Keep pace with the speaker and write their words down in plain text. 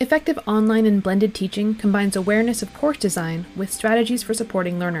Effective online and blended teaching combines awareness of course design with strategies for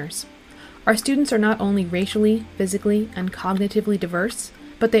supporting learners. Our students are not only racially, physically, and cognitively diverse,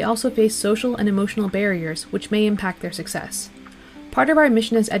 but they also face social and emotional barriers which may impact their success. Part of our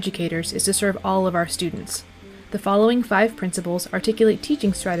mission as educators is to serve all of our students. The following 5 principles articulate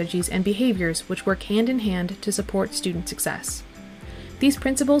teaching strategies and behaviors which work hand in hand to support student success. These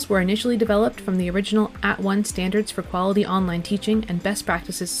principles were initially developed from the original @ONE Standards for Quality Online Teaching and Best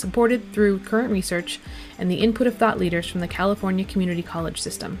Practices supported through current research and the input of thought leaders from the California Community College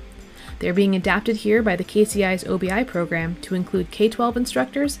system. They are being adapted here by the KCI's OBI program to include K-12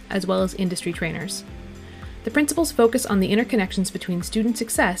 instructors as well as industry trainers. The principles focus on the interconnections between student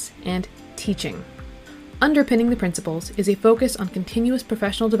success and teaching. Underpinning the principles is a focus on continuous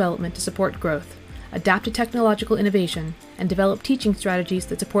professional development to support growth, adapt to technological innovation, and develop teaching strategies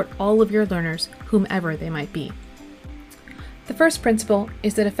that support all of your learners, whomever they might be. The first principle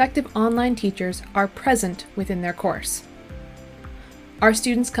is that effective online teachers are present within their course. Our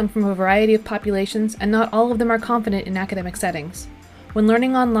students come from a variety of populations, and not all of them are confident in academic settings. When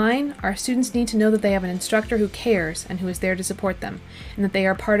learning online, our students need to know that they have an instructor who cares and who is there to support them, and that they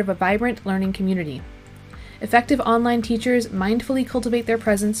are part of a vibrant learning community. Effective online teachers mindfully cultivate their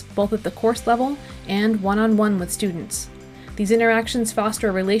presence both at the course level and one-on-one with students. These interactions foster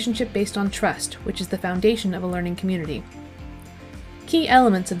a relationship based on trust, which is the foundation of a learning community. Key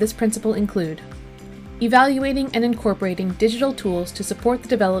elements of this principle include evaluating and incorporating digital tools to support the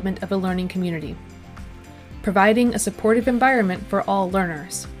development of a learning community, providing a supportive environment for all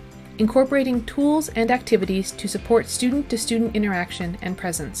learners, incorporating tools and activities to support student-to-student interaction and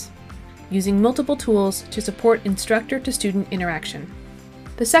presence, using multiple tools to support instructor-to-student interaction.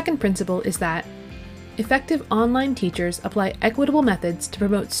 The second principle is that effective online teachers apply equitable methods to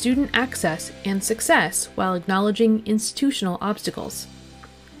promote student access and success while acknowledging institutional obstacles.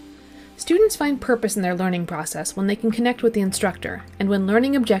 Students find purpose in their learning process when they can connect with the instructor, and when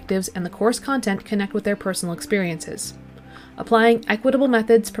learning objectives and the course content connect with their personal experiences. Applying equitable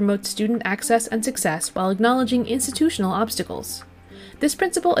methods promotes student access and success while acknowledging institutional obstacles. This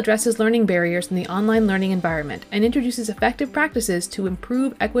principle addresses learning barriers in the online learning environment and introduces effective practices to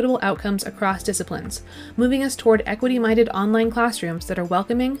improve equitable outcomes across disciplines, moving us toward equity-minded online classrooms that are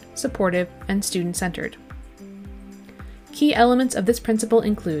welcoming, supportive, and student-centered. Key elements of this principle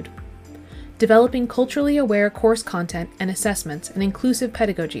include developing culturally aware course content and assessments and inclusive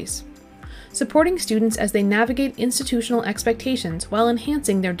pedagogies, supporting students as they navigate institutional expectations while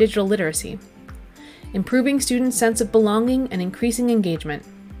enhancing their digital literacy, improving students' sense of belonging and increasing engagement,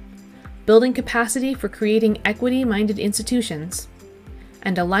 building capacity for creating equity-minded institutions,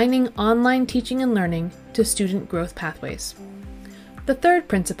 and aligning online teaching and learning to student growth pathways. The third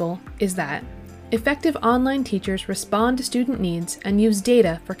principle is that effective online teachers respond to student needs and use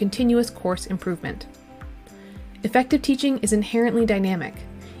data for continuous course improvement. Effective teaching is inherently dynamic.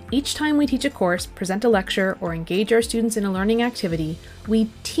 Each time we teach a course, present a lecture, or engage our students in a learning activity, we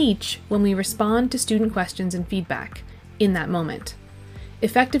teach when we respond to student questions and feedback in that moment.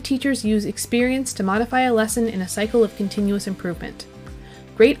 Effective teachers use experience to modify a lesson in a cycle of continuous improvement.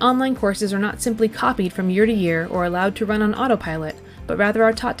 Great online courses are not simply copied from year to year or allowed to run on autopilot, but rather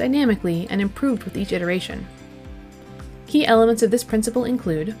are taught dynamically and improved with each iteration. Key elements of this principle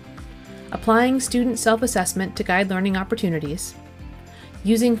include applying student self-assessment to guide learning opportunities,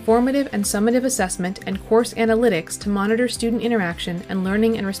 using formative and summative assessment and course analytics to monitor student interaction and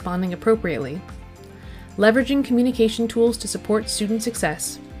learning and responding appropriately, leveraging communication tools to support student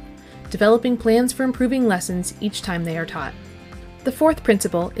success, developing plans for improving lessons each time they are taught. The fourth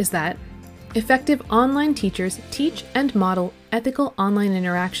principle is that effective online teachers teach and model ethical online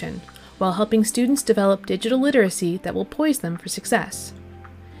interaction while helping students develop digital literacy that will poise them for success.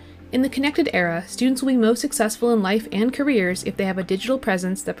 In the connected era, students will be most successful in life and careers if they have a digital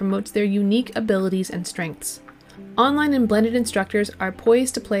presence that promotes their unique abilities and strengths. Online and blended instructors are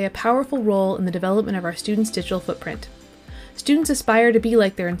poised to play a powerful role in the development of our students' digital footprint. Students aspire to be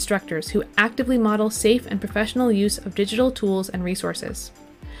like their instructors who actively model safe and professional use of digital tools and resources.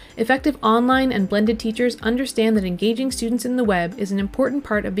 Effective online and blended teachers understand that engaging students in the web is an important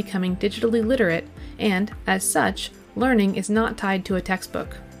part of becoming digitally literate, and, as such, learning is not tied to a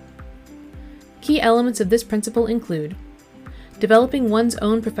textbook. Key elements of this principle include developing one's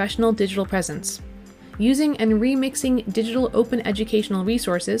own professional digital presence, using and remixing digital open educational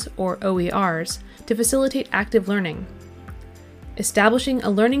resources, or OERs, to facilitate active learning, establishing a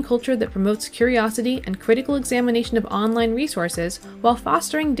learning culture that promotes curiosity and critical examination of online resources while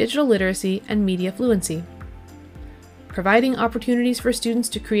fostering digital literacy and media fluency, providing opportunities for students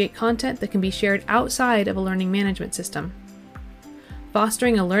to create content that can be shared outside of a learning management system,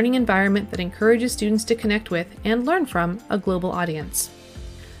 fostering a learning environment that encourages students to connect with and learn from a global audience.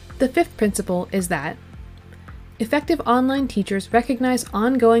 The fifth principle is that effective online teachers recognize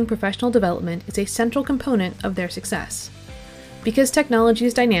ongoing professional development is a central component of their success. Because technology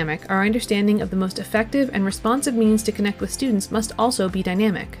is dynamic, our understanding of the most effective and responsive means to connect with students must also be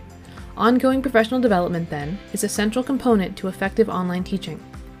dynamic. Ongoing professional development, then, is a central component to effective online teaching.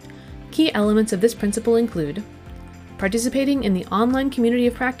 Key elements of this principle include participating in the online community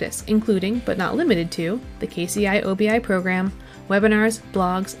of practice, including, but not limited to, the KCI OBI program, webinars,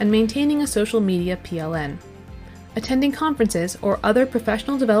 blogs, and maintaining a social media PLN. Attending conferences or other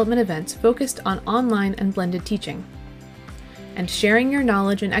professional development events focused on online and blended teaching. And sharing your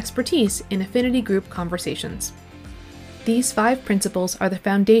knowledge and expertise in affinity group conversations. These 5 principles are the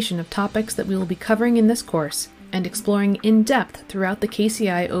foundation of topics that we will be covering in this course and exploring in depth throughout the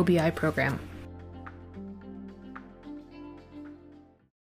KCI OBI program.